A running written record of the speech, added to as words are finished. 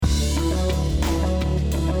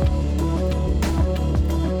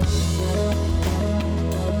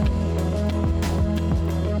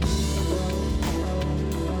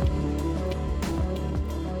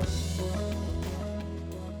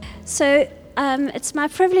It's my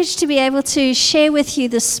privilege to be able to share with you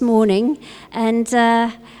this morning, and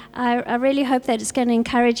I really hope that it's going to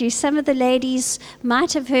encourage you. Some of the ladies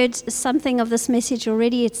might have heard something of this message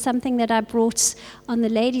already. It's something that I brought on the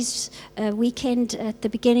ladies' weekend at the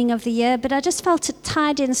beginning of the year, but I just felt it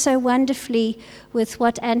tied in so wonderfully with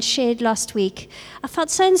what Anne shared last week. I felt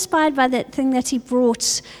so inspired by that thing that he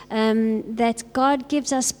brought, that God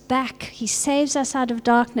gives us back. He saves us out of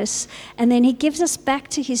darkness, and then he gives us back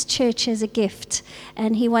to his church as a gift,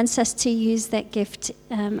 and he wants us to use that gift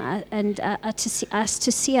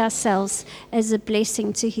to see ourselves as a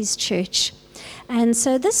blessing to his church. And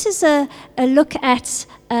so this is a look at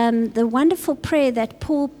the wonderful prayer that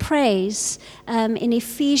Paul prays in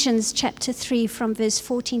Ephesians chapter 3 from verse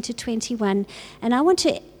 14 to 21. And I want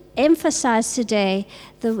to emphasize today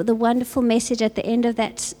the wonderful message at the end of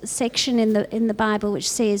that section in the Bible, which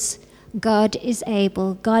says, God is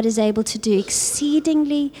able to do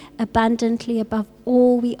exceedingly abundantly above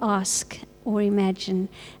all we ask or imagine.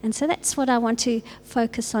 And so that's what I want to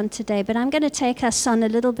focus on today. But I'm going to take us on a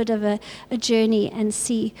little bit of a journey and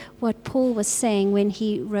see what Paul was saying when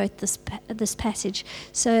he wrote this passage.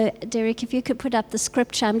 So, Derek, if you could put up the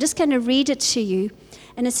scripture, I'm just going to read it to you.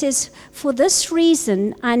 And it says, "For this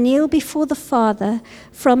reason I kneel before the Father,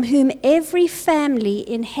 from whom every family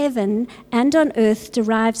in heaven and on earth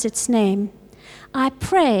derives its name. I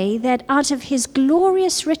pray that out of his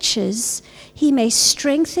glorious riches he may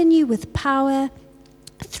strengthen you with power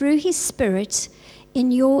through his Spirit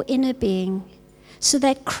in your inner being, so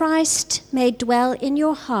that Christ may dwell in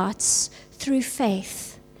your hearts through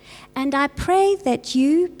faith. And I pray that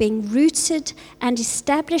you, being rooted and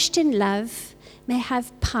established in love, may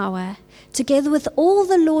have power, together with all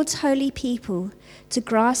the Lord's holy people, to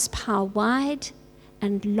grasp how wide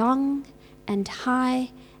and long and high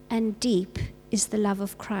and deep is the love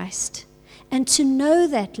of Christ, and to know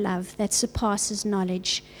that love that surpasses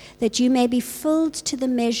knowledge, that you may be filled to the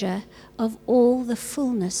measure of all the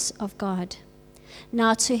fullness of God.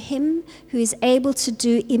 Now to him who is able to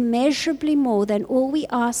do immeasurably more than all we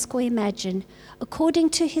ask or imagine,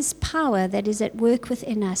 according to his power that is at work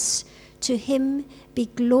within us, to him be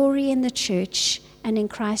glory in the church and in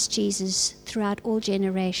Christ Jesus throughout all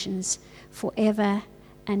generations, forever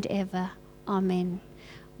and ever. Amen."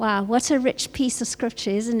 Wow, what a rich piece of scripture,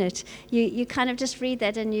 isn't it? You kind of just read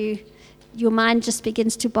that and your mind just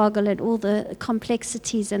begins to boggle at all the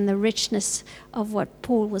complexities and the richness of what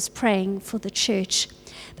Paul was praying for the church.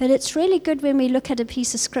 But it's really good when we look at a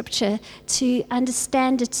piece of scripture to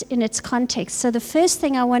understand it in its context. So the first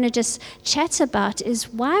thing I want to just chat about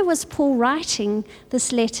is, why was Paul writing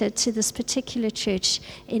this letter to this particular church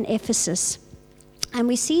in Ephesus? And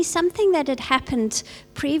we see something that had happened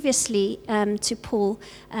previously to Paul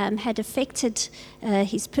had affected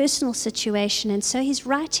his personal situation. And so he's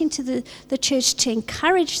writing to the church to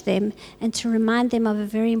encourage them and to remind them of a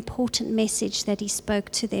very important message that he spoke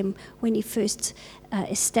to them when he first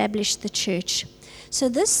established the church. So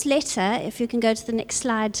this letter, if you can go to the next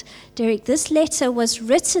slide, Derek, this letter was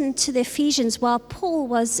written to the Ephesians while Paul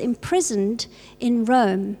was imprisoned in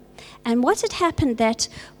Rome. And what had happened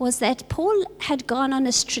was that Paul had gone on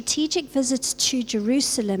a strategic visit to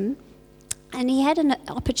Jerusalem, and he had an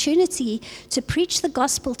opportunity to preach the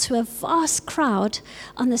gospel to a vast crowd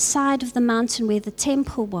on the side of the mountain where the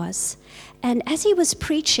temple was. And as he was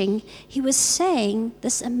preaching, he was saying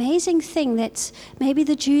this amazing thing that maybe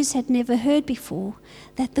the Jews had never heard before,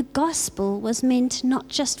 that the gospel was meant not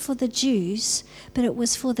just for the Jews, but it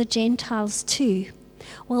was for the Gentiles too.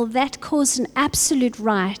 Well, that caused an absolute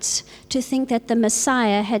riot to think that the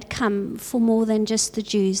Messiah had come for more than just the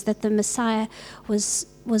Jews, that the Messiah was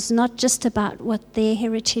not just about what their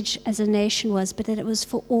heritage as a nation was, but that it was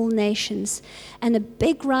for all nations. And a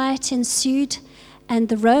big riot ensued, and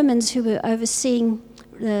the Romans, who were overseeing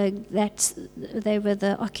that, they were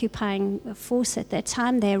the occupying force at that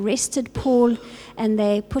time, they arrested Paul and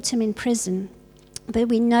they put him in prison. But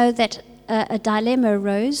we know that a dilemma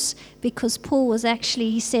arose, because Paul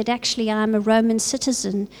he said, I'm a Roman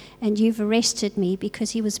citizen and you've arrested me,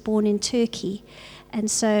 because he was born in Turkey. And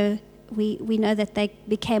so we know that they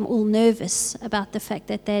became all nervous about the fact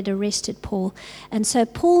that they had arrested Paul. And so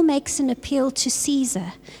Paul makes an appeal to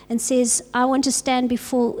Caesar and says, I want to stand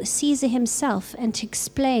before Caesar himself and to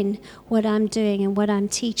explain what I'm doing and what I'm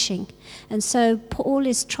teaching. And so Paul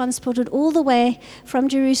is transported all the way from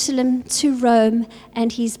Jerusalem to Rome,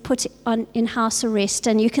 and he's put in house arrest.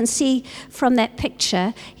 And you can see from that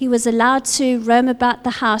picture, he was allowed to roam about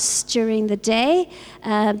the house during the day,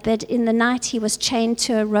 but in the night he was chained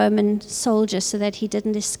to a Roman soldier so that he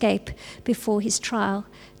didn't escape before his trial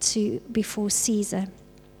before Caesar.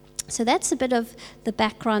 So that's a bit of the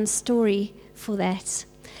background story for that.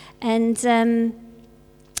 And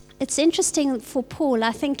it's interesting for Paul.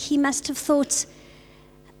 I think he must have thought,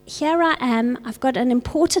 here I am, I've got an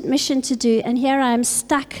important mission to do, and here I am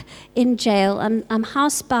stuck in jail. I'm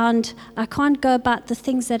housebound. I can't go about the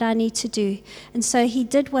things that I need to do. And so he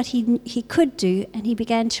did what he could do, and he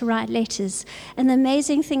began to write letters. And the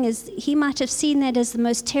amazing thing is, he might have seen that as the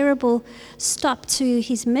most terrible stop to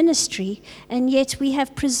his ministry, and yet we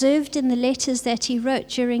have preserved in the letters that he wrote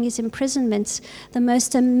during his imprisonment the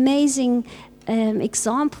most amazing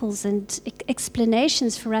examples and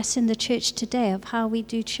explanations for us in the church today of how we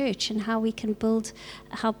do church and how we can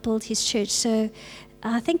help build his church. So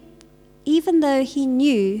I think even though he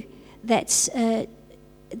knew that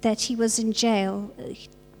he was in jail,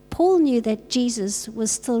 Paul knew that Jesus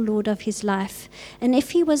was still Lord of his life. And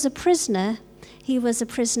if he was a prisoner, he was a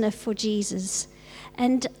prisoner for Jesus.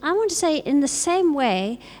 And I want to say, in the same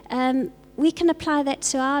way, we can apply that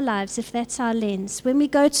to our lives if that's our lens. When we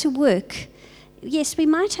go to work, yes, we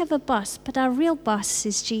might have a boss, but our real boss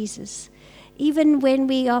is Jesus. Even when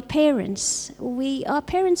we are parents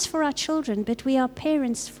for our children, but we are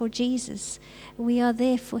parents for Jesus. We are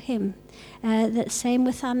there for him. The same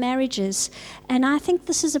with our marriages. And I think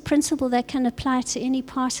this is a principle that can apply to any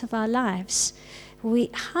part of our lives.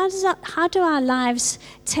 How do our lives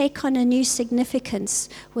take on a new significance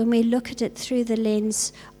when we look at it through the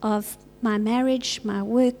lens of my marriage, my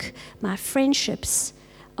work, my friendships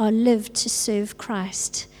are lived to serve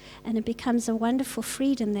Christ? And it becomes a wonderful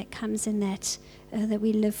freedom that comes in that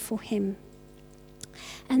we live for him.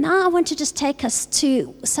 And now I want to just take us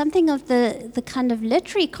to something of the kind of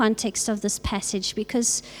literary context of this passage,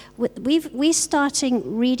 because we're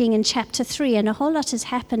starting reading in chapter 3, and a whole lot has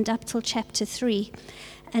happened up till chapter 3.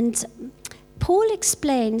 And Paul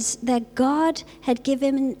explains that God had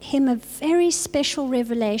given him a very special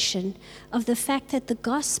revelation of the fact that the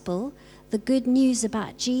gospel, the good news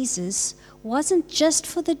about Jesus, wasn't just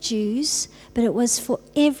for the Jews, but it was for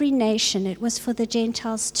every nation. It was for the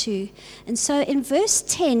Gentiles too. And so in verse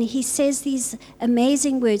 10, he says these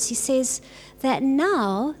amazing words. He says that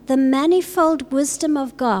now the manifold wisdom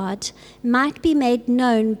of God might be made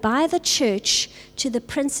known by the church to the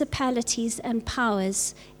principalities and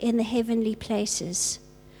powers in the heavenly places.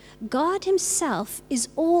 God himself is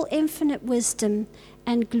all infinite wisdom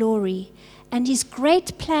and glory, and his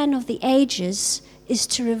great plan of the ages is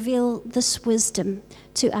to reveal this wisdom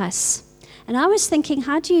to us. And I was thinking,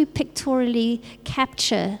 how do you pictorially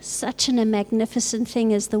capture such a magnificent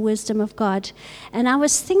thing as the wisdom of God? And I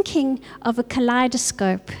was thinking of a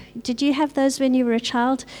kaleidoscope. Did you have those when you were a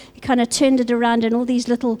child? You kind of turned it around and all these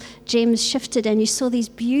little gems shifted and you saw these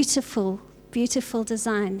beautiful, beautiful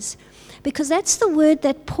designs. Because that's the word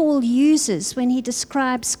that Paul uses when he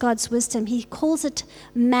describes God's wisdom. He calls it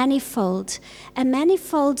manifold. And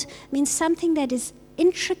manifold means something that is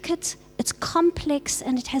intricate, it's complex,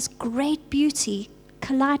 and it has great beauty,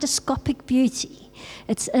 kaleidoscopic beauty.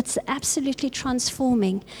 It's absolutely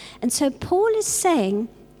transforming. And so Paul is saying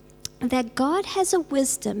that God has a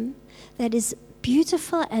wisdom that is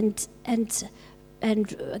beautiful and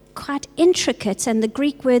quite intricate. And the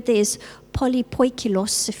Greek word there is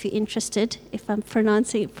polypoikilos, if you're interested, if I'm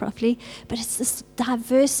pronouncing it properly. But it's this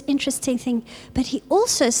diverse, interesting thing. But he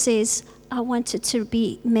also says, I want it to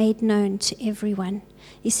be made known to everyone.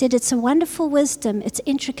 He said it's a wonderful wisdom, it's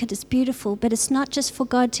intricate, it's beautiful, but it's not just for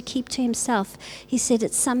God to keep to himself. He said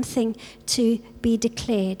it's something to be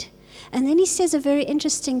declared. And then he says a very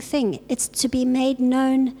interesting thing. It's to be made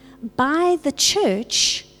known by the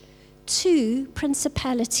church to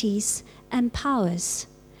principalities and powers.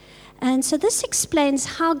 And so this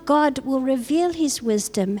explains how God will reveal his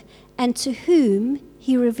wisdom and to whom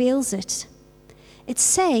he reveals it. It's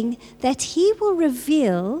saying that he will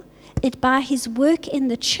reveal it by his work in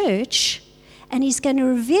the church, and he's going to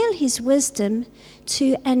reveal his wisdom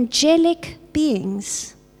to angelic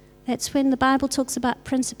beings. That's when the Bible talks about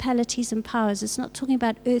principalities and powers. It's not talking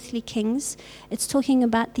about earthly kings. It's talking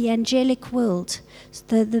about the angelic world,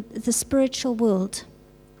 the spiritual world,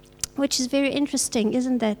 which is very interesting,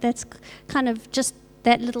 isn't that? That's kind of just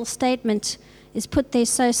that little statement is put there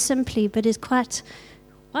so simply, but is quite,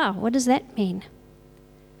 wow, what does that mean?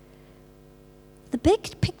 The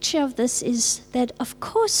big picture of this is that, of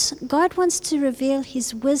course, God wants to reveal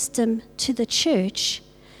his wisdom to the church,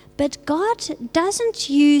 but God doesn't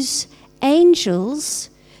use angels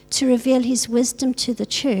to reveal his wisdom to the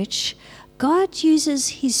church. God uses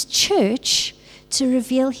his church to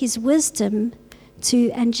reveal his wisdom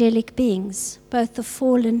to angelic beings, both the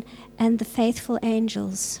fallen and the faithful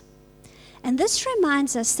angels. And this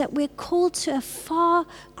reminds us that we're called to a far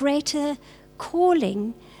greater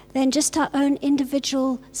calling than just our own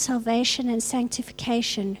individual salvation and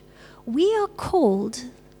sanctification. We are called,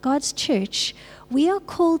 God's church, we are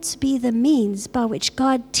called to be the means by which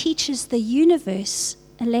God teaches the universe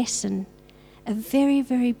a lesson, a very,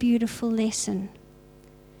 very beautiful lesson.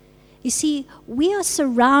 You see, we are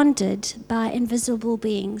surrounded by invisible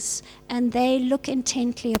beings, and they look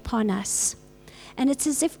intently upon us. And it's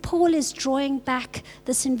as if Paul is drawing back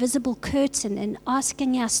this invisible curtain and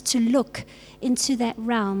asking us to look into that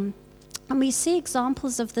realm. And we see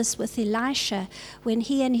examples of this with Elisha, when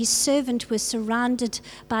he and his servant were surrounded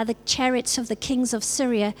by the chariots of the kings of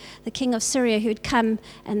Syria, the king of Syria who had come,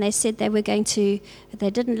 and they said they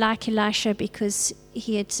didn't like Elisha because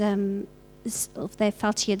he had, they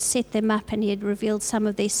felt he had set them up and he had revealed some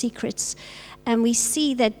of their secrets. And we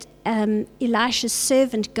see that Elisha's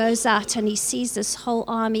servant goes out and he sees this whole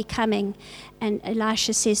army coming, and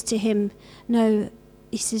Elisha says to him, no,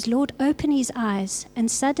 he says, Lord, open his eyes.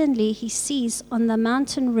 And suddenly he sees on the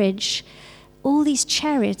mountain ridge all these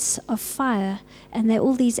chariots of fire, and they're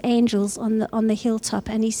all these angels on the hilltop.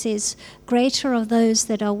 And he says, greater are those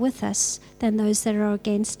that are with us than those that are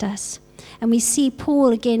against us. And we see Paul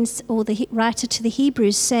against, or the writer to the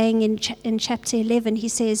Hebrews, saying in chapter 11, he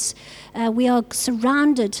says, we are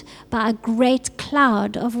surrounded by a great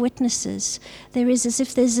cloud of witnesses. There is as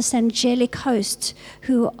if there's this angelic host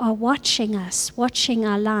who are watching us, watching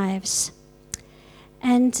our lives.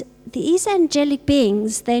 And these angelic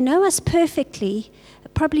beings, they know us perfectly,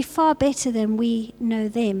 probably far better than we know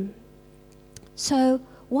them. So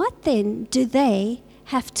what then do they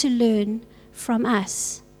have to learn from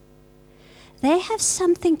us? They have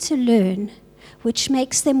something to learn which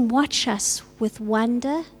makes them watch us with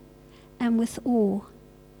wonder and with awe,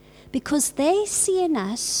 because they see in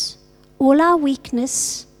us all our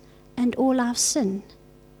weakness and all our sin.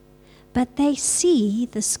 But they see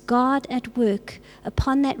this God at work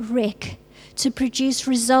upon that wreck to produce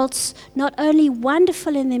results not only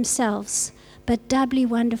wonderful in themselves, but doubly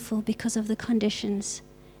wonderful because of the conditions.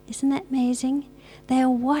 Isn't that amazing? They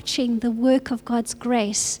are watching the work of God's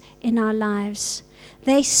grace in our lives.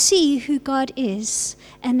 They see who God is,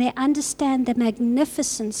 and they understand the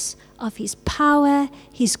magnificence of his power,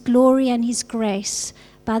 his glory, and his grace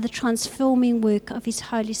by the transforming work of his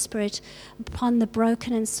Holy Spirit upon the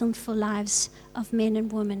broken and sinful lives of men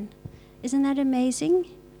and women. Isn't that amazing?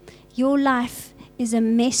 Your life is a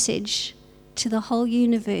message to the whole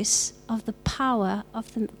universe of the power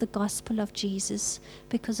of the gospel of Jesus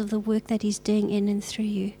because of the work that he's doing in and through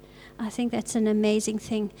you. I think that's an amazing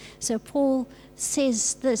thing. So Paul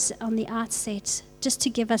says this on the outset, just to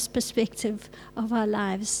give us perspective of our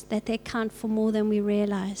lives, that they count for more than we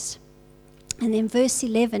realize. And in verse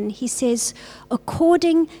 11, he says,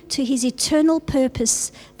 according to his eternal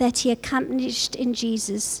purpose that he accomplished in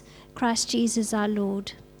Jesus, Christ Jesus our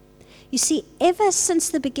Lord. You see, ever since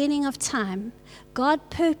the beginning of time, God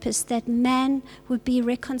purposed that man would be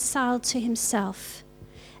reconciled to himself.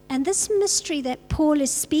 And this mystery that Paul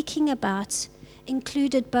is speaking about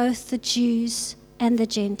included both the Jews and the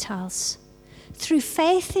Gentiles. Through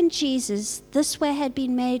faith in Jesus, this way had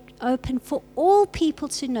been made open for all people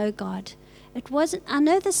to know God. It wasn't, I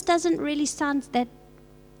know this doesn't really sound that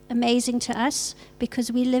amazing to us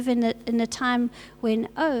because we live in a time when,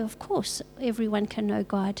 of course, everyone can know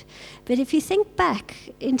God. But if you think back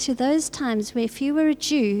into those times where if you were a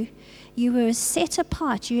Jew, you were set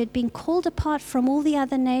apart, you had been called apart from all the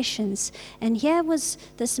other nations. And here was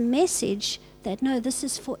this message that, no, this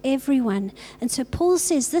is for everyone. And so Paul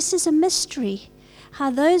says this is a mystery. How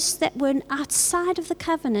those that were outside of the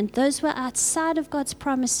covenant, those who were outside of God's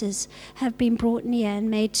promises, have been brought near and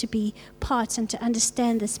made to be part and to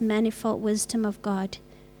understand this manifold wisdom of God.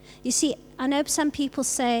 You see, I know some people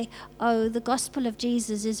say, the gospel of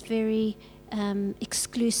Jesus is very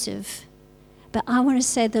exclusive. But I want to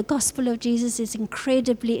say the gospel of Jesus is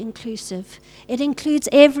incredibly inclusive. It includes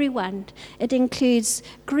everyone. It includes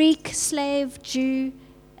Greek, slave, Jew,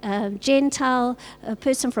 Gentile, a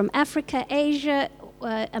person from Africa, Asia,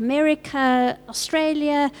 America,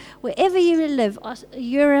 Australia, wherever you live,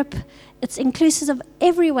 Europe. It's inclusive of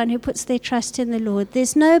everyone who puts their trust in the Lord.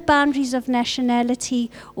 There's no boundaries of nationality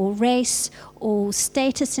or race or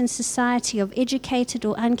status in society, of educated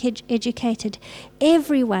or uneducated.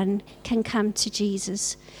 Everyone can come to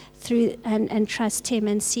Jesus through and trust him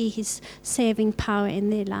and see his saving power in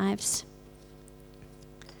their lives.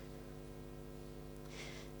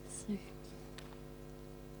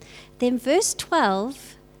 Then verse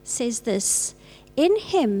 12 says this, in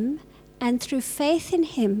him and through faith in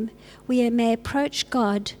him, we may approach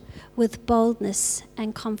God with boldness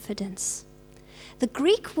and confidence. The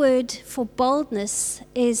Greek word for boldness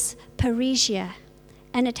is parrhesia,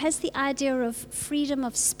 And it has the idea of freedom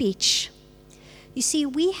of speech. You see,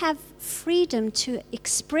 we have freedom to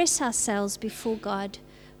express ourselves before God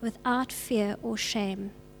without fear or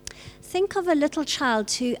shame. Think of a little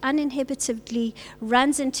child who uninhibitedly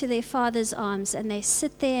runs into their father's arms, and they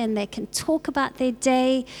sit there and they can talk about their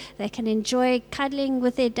day. They can enjoy cuddling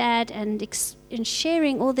with their dad and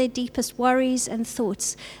sharing all their deepest worries and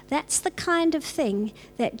thoughts. That's the kind of thing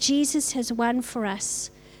that Jesus has won for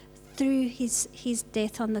us through his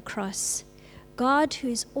death on the cross. God, who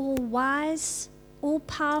is all wise, all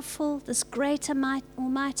powerful, this great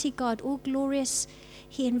almighty God, all glorious,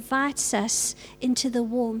 he invites us into the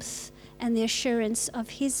warmth and the assurance of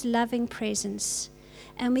his loving presence.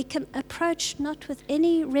 And we can approach not with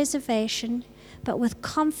any reservation, but with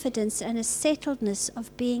confidence and a settledness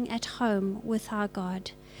of being at home with our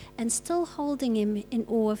God and still holding him in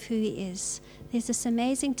awe of who he is. There's this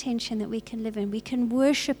amazing tension that we can live in. We can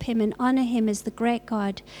worship him and honor him as the great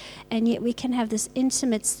God, and yet we can have this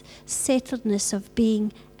intimate settledness of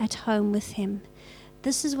being at home with him.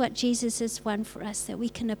 This is what Jesus has won for us, that we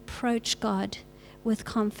can approach God with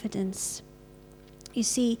confidence. You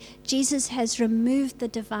see, Jesus has removed the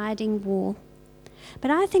dividing wall.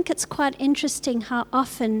 But I think it's quite interesting how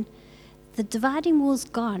often the dividing wall's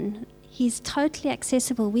gone. He's totally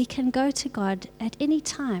accessible. We can go to God at any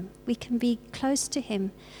time. We can be close to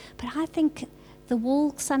him. But I think the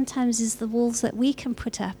wall sometimes is the walls that we can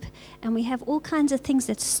put up. And we have all kinds of things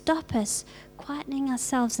that stop us quietening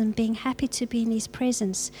ourselves and being happy to be in his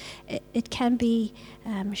presence. It can be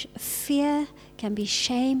fear, can be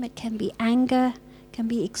shame, it can be anger, can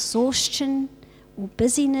be exhaustion or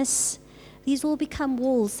busyness. These all become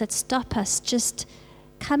walls that stop us just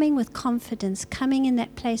coming with confidence, coming in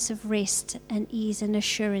that place of rest and ease and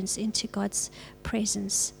assurance into God's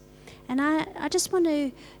presence. And I just want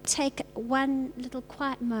to take one little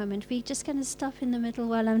quiet moment. We're just going to stop in the middle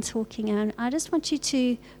while I'm talking. And I just want you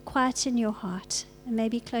to quieten your heart and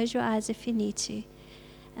maybe close your eyes if you need to.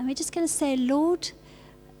 And we're just going to say, Lord,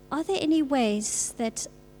 are there any ways that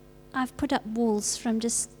I've put up walls from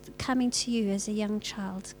just coming to you as a young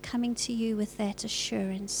child, coming to you with that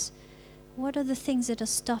assurance? What are the things that are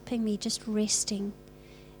stopping me just resting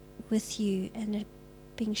with you and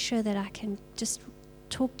being sure that I can just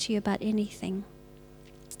talk to you about anything?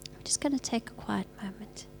 I'm just going to take a quiet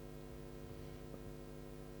moment.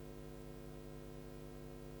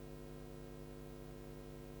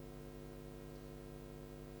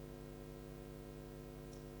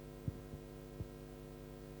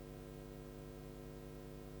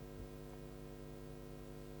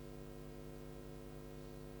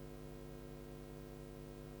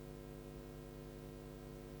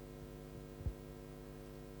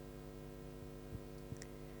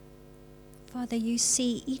 Father, you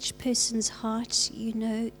see each person's heart, you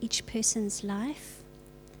know each person's life,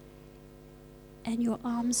 and your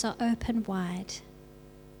arms are open wide.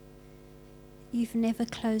 You've never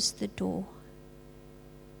closed the door.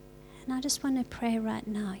 And I just want to pray right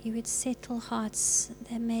now, you would settle hearts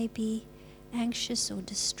that may be anxious or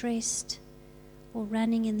distressed or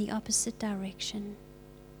running in the opposite direction.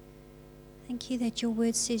 Thank you that your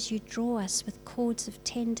word says you draw us with cords of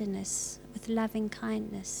tenderness, with loving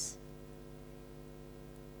kindness.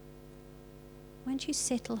 Won't you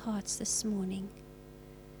settle hearts this morning?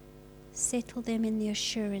 Settle them in the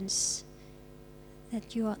assurance that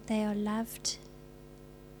they are loved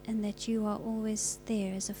and that you are always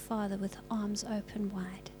there as a father with arms open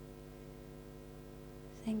wide.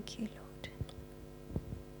 Thank you, Lord.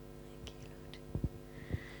 Thank you, Lord.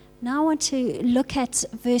 Now I want to look at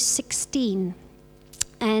verse 16.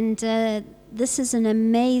 And this is an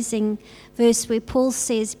amazing verse where Paul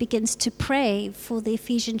begins to pray for the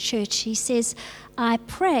Ephesian church. He says, I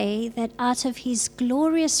pray that out of his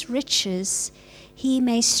glorious riches he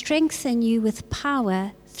may strengthen you with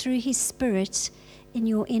power through his Spirit in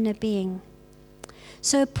your inner being.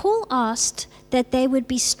 So Paul asked that they would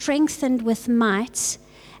be strengthened with might,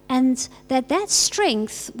 and that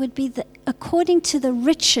strength would be according to the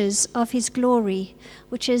riches of his glory,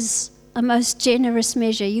 which is a most generous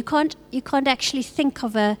measure. You can't actually think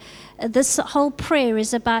of this whole prayer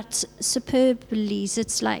is about superboles.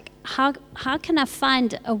 It's like, how can I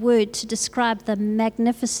find a word to describe the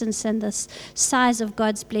magnificence and the size of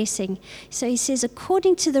God's blessing? So he says,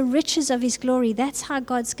 according to the riches of his glory, that's how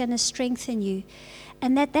God's going to strengthen you.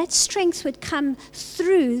 And that strength would come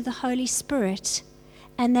through the Holy Spirit,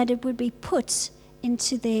 and that it would be put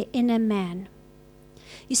into their inner man.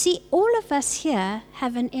 You see, all of us here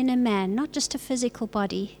have an inner man, not just a physical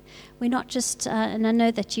body. We're not just, and I know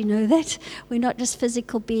that you know that, we're not just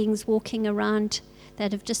physical beings walking around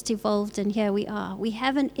that have just evolved, and here we are. We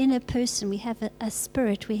have an inner person, we have a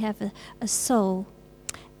spirit, we have a soul.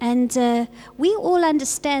 And we all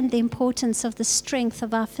understand the importance of the strength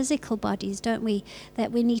of our physical bodies, don't we?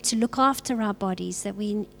 That we need to look after our bodies, that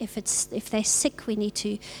if they're sick, we need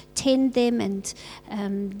to tend them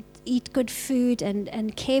and eat good food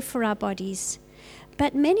and care for our bodies.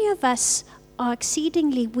 But many of us are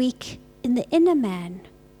exceedingly weak in the inner man.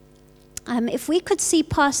 If we could see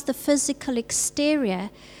past the physical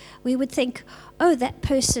exterior, we would think, oh, that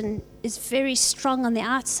person is very strong on the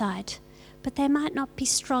outside, but they might not be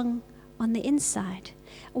strong on the inside.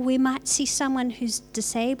 Or we might see someone who's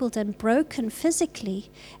disabled and broken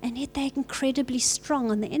physically, and yet they're incredibly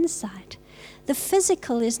strong on the inside. The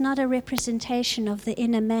physical is not a representation of the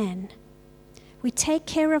inner man. We take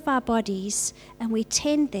care of our bodies and we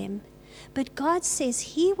tend them, but God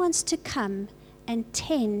says He wants to come and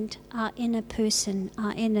tend our inner person,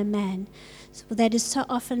 our inner man, that is so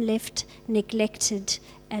often left neglected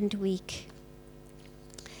and weak.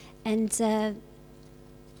 And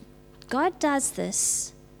God does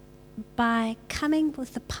this by coming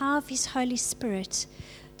with the power of His Holy Spirit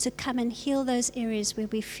to come and heal those areas where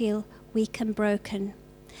we feel weak and broken.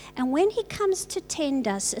 And when He comes to tend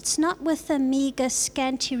us, it's not with the meager,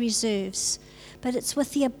 scanty reserves, but it's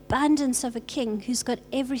with the abundance of a king who's got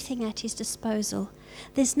everything at his disposal.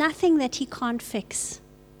 There's nothing that He can't fix.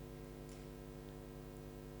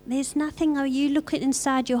 There's nothing. Oh, you look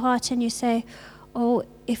inside your heart and you say, oh,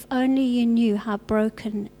 if only you knew how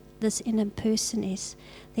broken this inner person is.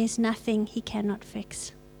 There's nothing He cannot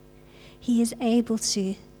fix. He is able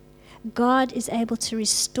to. God is able to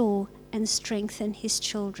restore and strengthen His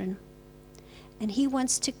children. And He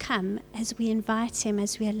wants to come as we invite Him,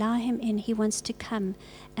 as we allow Him in. He wants to come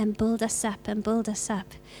and build us up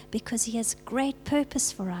because He has great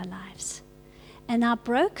purpose for our lives. And our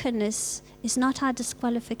brokenness is not our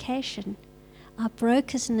disqualification. Our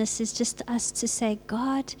brokenness is just us to say,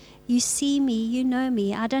 God, you see me, you know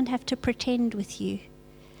me. I don't have to pretend with you.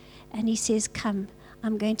 And He says, come,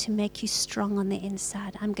 I'm going to make you strong on the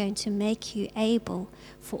inside. I'm going to make you able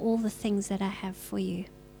for all the things that I have for you.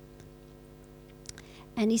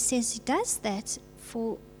 And He says He does that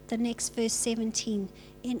for the next verse 17,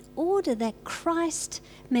 in order that Christ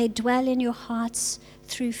may dwell in your hearts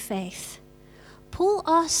through faith. Paul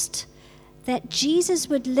asked that Jesus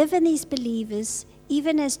would live in these believers,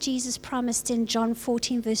 even as Jesus promised in John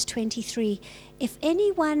 14, verse 23, if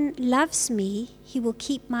anyone loves me, he will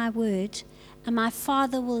keep my word, and my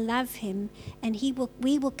Father will love him, and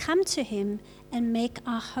we will come to him and make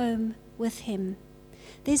our home with him.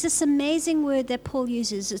 There's this amazing word that Paul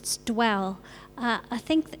uses, it's dwell. I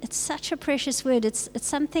think it's such a precious word. It's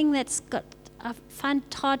something I find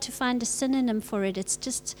it hard to find a synonym for it.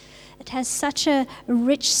 It has such a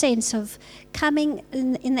rich sense of coming.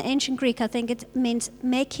 In the ancient Greek, I think it meant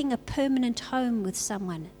making a permanent home with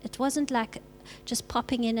someone. It wasn't like just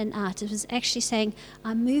popping in and out. It was actually saying,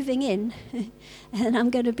 I'm moving in and I'm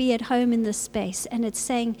going to be at home in this space. And it's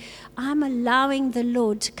saying, I'm allowing the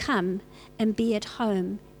Lord to come and be at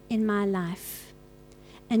home in my life.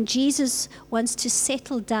 And Jesus wants to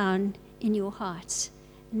settle down in your heart,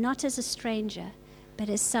 not as a stranger, but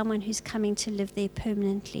as someone who's coming to live there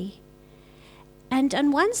permanently. And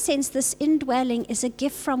in one sense, this indwelling is a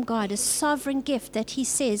gift from God, a sovereign gift that He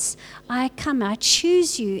says, I come, I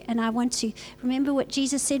choose you, and I want to. Remember what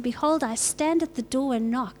Jesus said, behold, I stand at the door and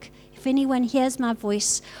knock. If anyone hears my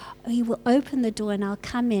voice, He will open the door and I'll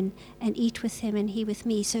come in and eat with him and he with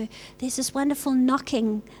me. So there's this wonderful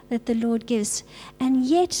knocking that the Lord gives. And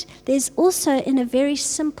yet there's also, in a very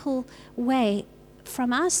simple way,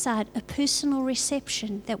 from our side, a personal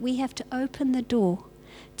reception that we have to open the door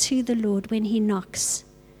to the Lord when He knocks.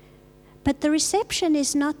 But the reception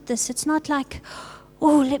is not this. It's not like,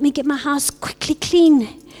 oh, let me get my house quickly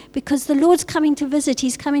clean because the Lord's coming to visit.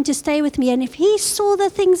 He's coming to stay with me. And if He saw the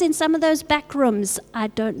things in some of those back rooms, I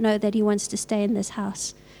don't know that He wants to stay in this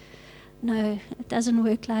house. No, it doesn't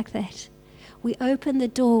work like that. We open the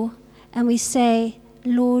door and we say,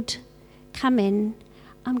 Lord, come in.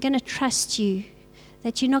 I'm going to trust you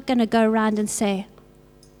that you're not going to go around and say,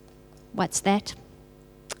 what's that?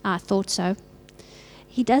 I thought so.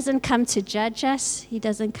 He doesn't come to judge us. He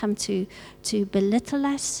doesn't come to belittle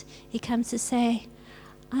us. He comes to say,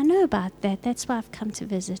 I know about that. That's why I've come to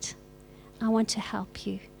visit. I want to help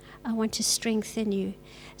you. I want to strengthen you.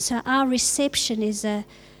 So our reception is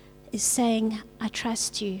saying, I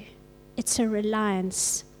trust you. It's a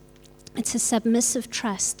reliance. It's a submissive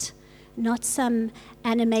trust, not some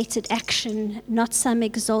animated action, not some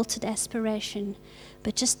exalted aspiration,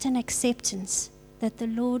 but just an acceptance that the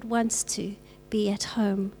Lord wants to be at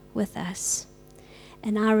home with us.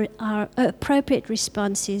 And our appropriate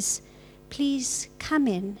response is, please come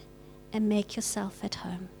in and make yourself at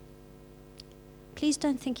home. Please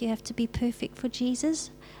don't think you have to be perfect for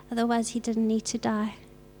Jesus, otherwise he didn't need to die.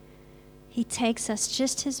 He takes us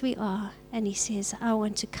just as we are, and he says, I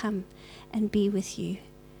want to come and be with you.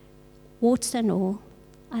 Warts and all,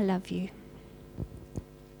 I love you.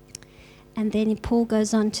 And then Paul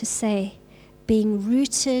goes on to say, being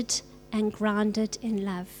rooted and grounded in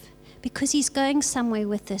love. Because he's going somewhere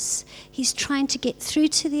with this. He's trying to get through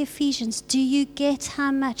to the Ephesians. Do you get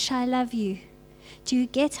how much I love you? Do you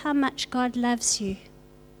get how much God loves you?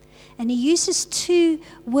 And he uses two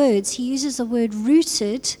words. He uses a word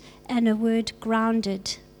rooted and a word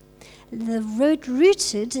grounded. The word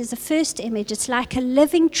rooted is the first image. It's like a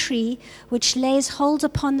living tree which lays hold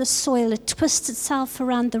upon the soil. It twists itself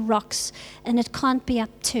around the rocks and it can't be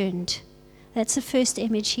upturned. That's the first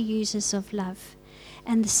image he uses of love.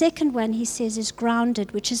 And the second one he says is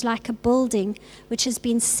grounded, which is like a building which has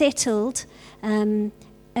been settled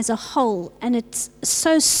as a whole. And it's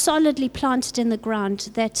so solidly planted in the ground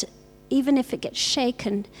that even if it gets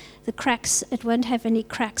shaken, the cracks, it won't have any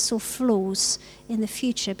cracks or flaws in the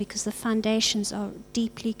future because the foundations are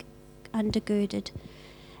deeply undergirded.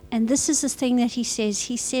 And this is the thing that he says.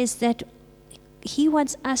 He says that he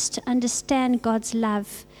wants us to understand God's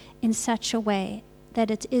love in such a way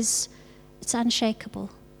that it's unshakable.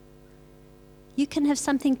 You can have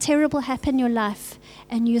something terrible happen in your life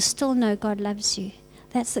and you still know God loves you.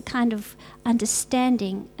 That's the kind of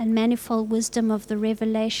understanding and manifold wisdom of the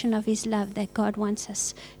revelation of his love that God wants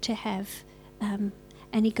us to have. And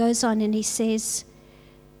he goes on and he says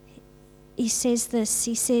this,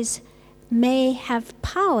 he says, may have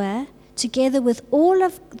power together with all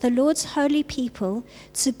of the Lord's holy people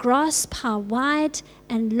to grasp how wide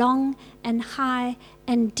and long and high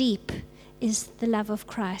and deep is the love of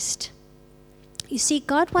Christ. You see,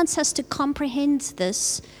 God wants us to comprehend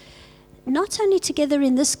this, not only together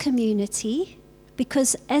in this community,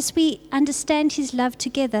 because as we understand his love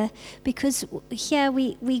together, because here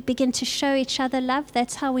we begin to show each other love,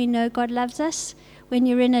 that's how we know God loves us. When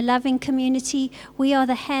you're in a loving community, we are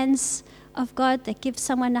the hands of God that give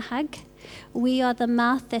someone a hug. We are the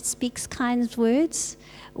mouth that speaks kind words.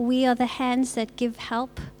 We are the hands that give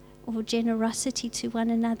help or generosity to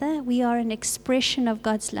one another. We are an expression of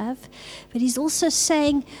God's love. But he's also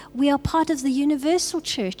saying we are part of the universal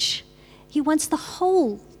church. He wants the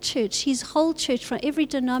whole church, his whole church, from every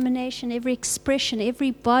denomination, every expression,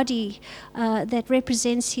 every body that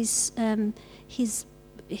represents his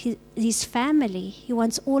family. He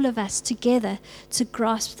wants all of us together to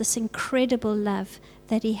grasp this incredible love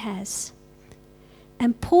that he has.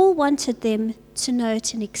 And Paul wanted them to know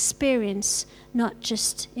it in experience, not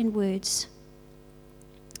just in words.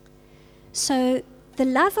 So the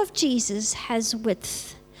love of Jesus has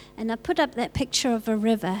width. And I put up that picture of a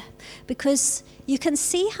river because you can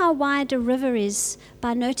see how wide a river is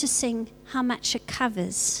by noticing how much it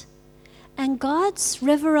covers. And God's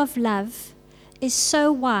river of love is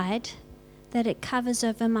so wide that it covers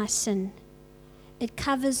over my sin. It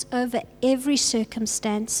covers over every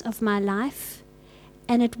circumstance of my life,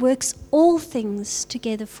 and it works all things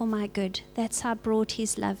together for my good. That's how broad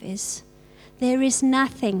his love is. There is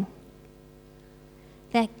nothing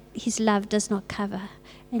that his love does not cover.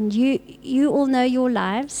 And you all know your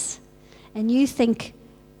lives, and you think,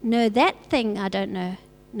 no, that thing I don't know.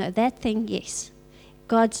 No, that thing, yes.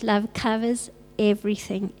 God's love covers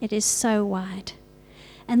everything. It is so wide.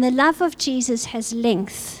 And the love of Jesus has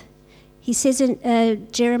length. He says in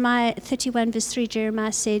Jeremiah 31 verse 3,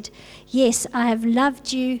 Jeremiah said, yes, I have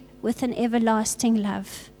loved you with an everlasting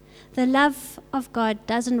love. The love of God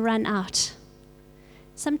doesn't run out.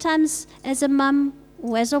 Sometimes as a mum,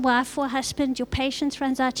 or as a wife or husband, your patience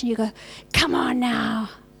runs out and you go, come on now.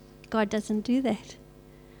 God doesn't do that.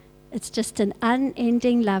 It's just an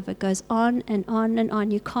unending love. It goes on and on and on.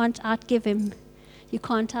 You can't outgive him. You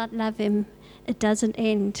can't outlove him. It doesn't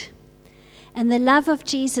end. And the love of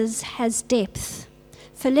Jesus has depth.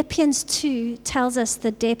 Philippians 2 tells us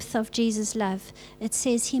the depth of Jesus' love. It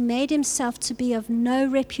says he made himself to be of no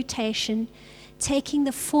reputation, taking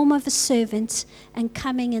the form of a servant and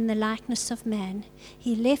coming in the likeness of man.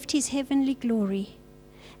 He left his heavenly glory,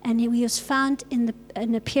 and he was found in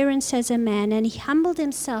an appearance as a man, and he humbled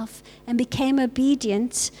himself and became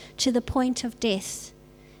obedient to the point of death,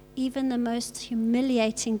 even the most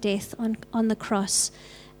humiliating death on the cross.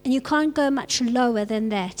 And you can't go much lower than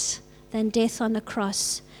that, than death on the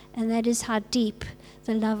cross. And that is how deep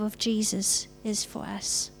the love of Jesus is for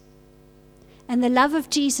us. And the love of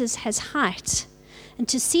Jesus has height. and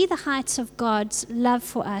to see the heights of God's love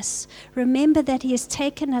for us, remember that He has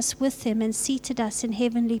taken us with Him and seated us in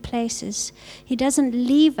heavenly places. He doesn't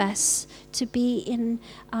leave us to be in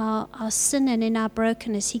our sin and in our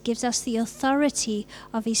brokenness. He gives us the authority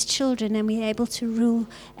of His children, and we're able to rule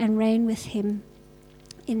and reign with Him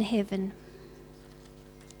in heaven.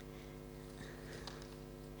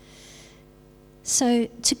 So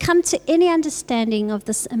to come to any understanding of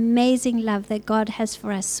this amazing love that God has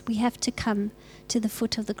for us, we have to come to the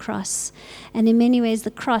foot of the cross. And in many ways,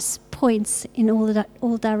 the cross points in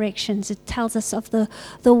all directions. It tells us of the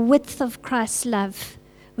width of Christ's love,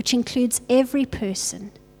 which includes every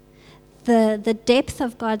person. The depth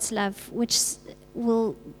of God's love, which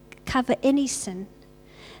will cover any sin.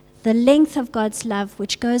 The length of God's love,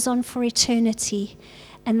 which goes on for eternity.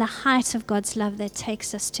 And the height of God's love that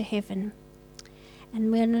takes us to heaven.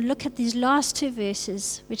 And we're going to look at these last two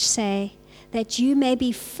verses, which say that you may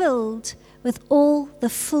be filled with all the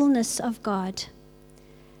fullness of God.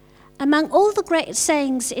 Among all the great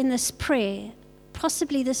sayings in this prayer,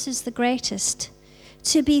 possibly this is the greatest.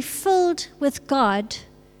 To be filled with God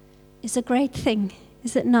is a great thing,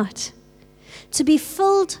 is it not? To be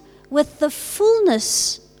filled with the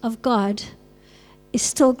fullness of God is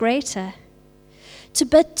still greater.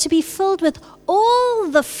 But to be filled with all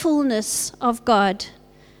the fullness of God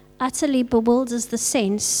utterly bewilders the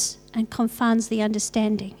sense and confounds the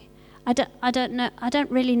understanding. I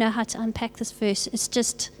don't really know how to unpack this verse. It's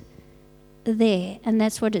just there, and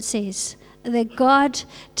that's what it says. That God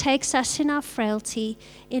takes us in our frailty,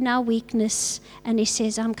 in our weakness, and He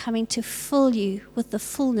says, I'm coming to fill you with the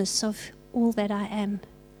fullness of all that I am.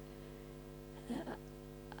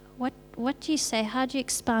 What do you say? How do you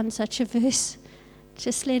expound such a verse?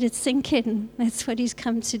 Just let it sink in. That's what He's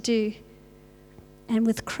come to do. And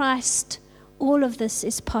with Christ, all of this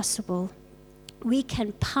is possible. We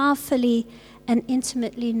can powerfully and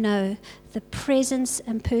intimately know the presence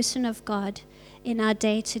and person of God in our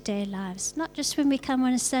day-to-day lives. Not just when we come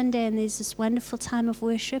on a Sunday and there's this wonderful time of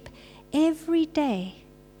worship. Every day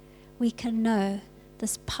we can know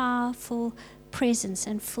this powerful presence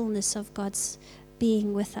and fullness of God's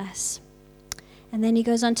being with us. And then he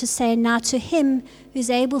goes on to say, now to Him who's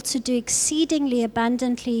able to do exceedingly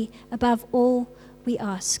abundantly above all we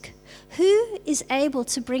ask. Who is able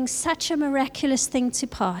to bring such a miraculous thing to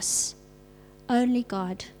pass? Only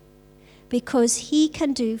God. Because He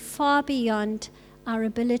can do far beyond our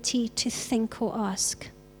ability to think or ask.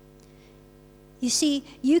 You see,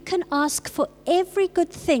 you can ask for every good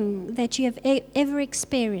thing that you have ever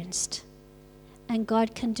experienced, and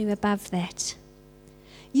God can do above that.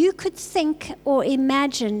 You could think or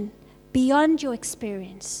imagine beyond your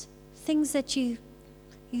experience, things that you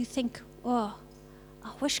think, oh,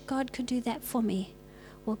 I wish God could do that for me.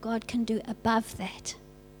 Well, God can do above that.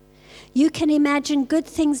 You can imagine good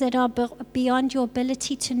things that are beyond your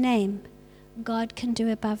ability to name. God can do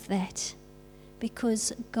above that,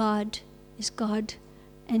 because God is God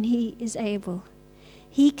and He is able.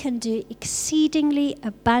 He can do exceedingly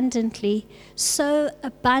abundantly, so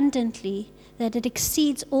abundantly that it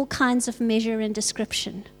exceeds all kinds of measure and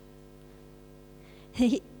description.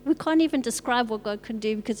 We can't even describe what God can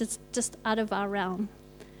do because it's just out of our realm.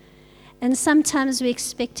 And sometimes we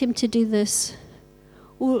expect Him to do this.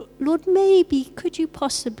 Or, Lord, maybe, could you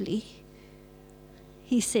possibly?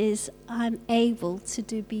 He says, I'm able to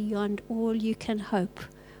do beyond all you can hope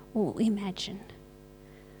or imagine.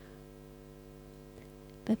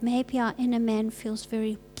 But maybe our inner man feels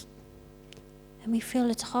very, and we feel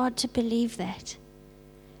it's hard to believe that.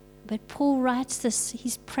 But Paul writes this,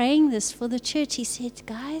 he's praying this for the church. He said,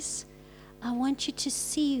 guys, I want you to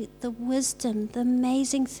see the wisdom, the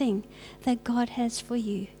amazing thing that God has for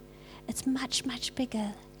you. It's much, much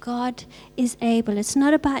bigger. God is able. It's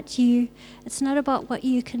not about you. It's not about what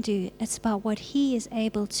you can do. It's about what He is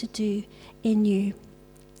able to do in you.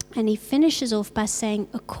 And he finishes off by saying,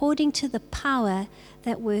 according to the power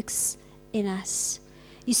that works in us.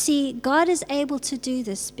 You see, God is able to do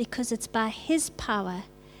this because it's by His power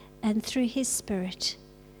and through His Spirit.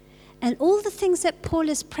 And all the things that Paul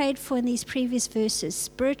has prayed for in these previous verses,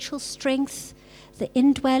 spiritual strength, the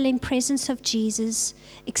indwelling presence of Jesus,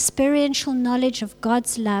 experiential knowledge of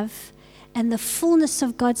God's love, and the fullness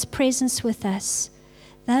of God's presence with us,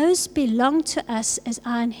 those belong to us as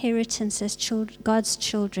our inheritance as God's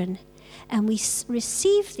children. And we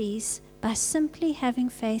receive these by simply having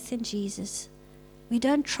faith in Jesus. We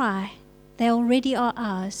don't try. They already are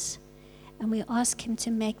ours. And we ask Him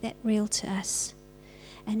to make that real to us.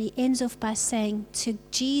 And he ends off by saying, to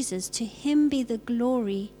Jesus, to Him be the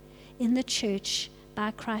glory in the church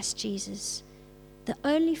by Christ Jesus, the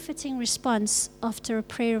only fitting response after a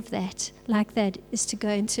prayer of that, like that, is to go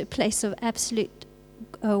into a place of absolute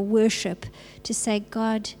worship, to say,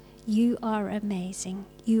 God, you are amazing.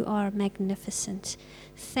 You are magnificent.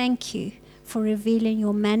 Thank you for revealing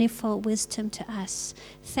your manifold wisdom to us.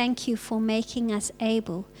 Thank you for making us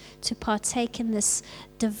able to partake in this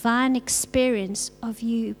divine experience of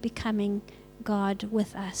you becoming God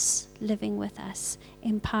with us, living with us,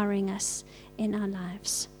 empowering us in our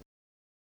lives.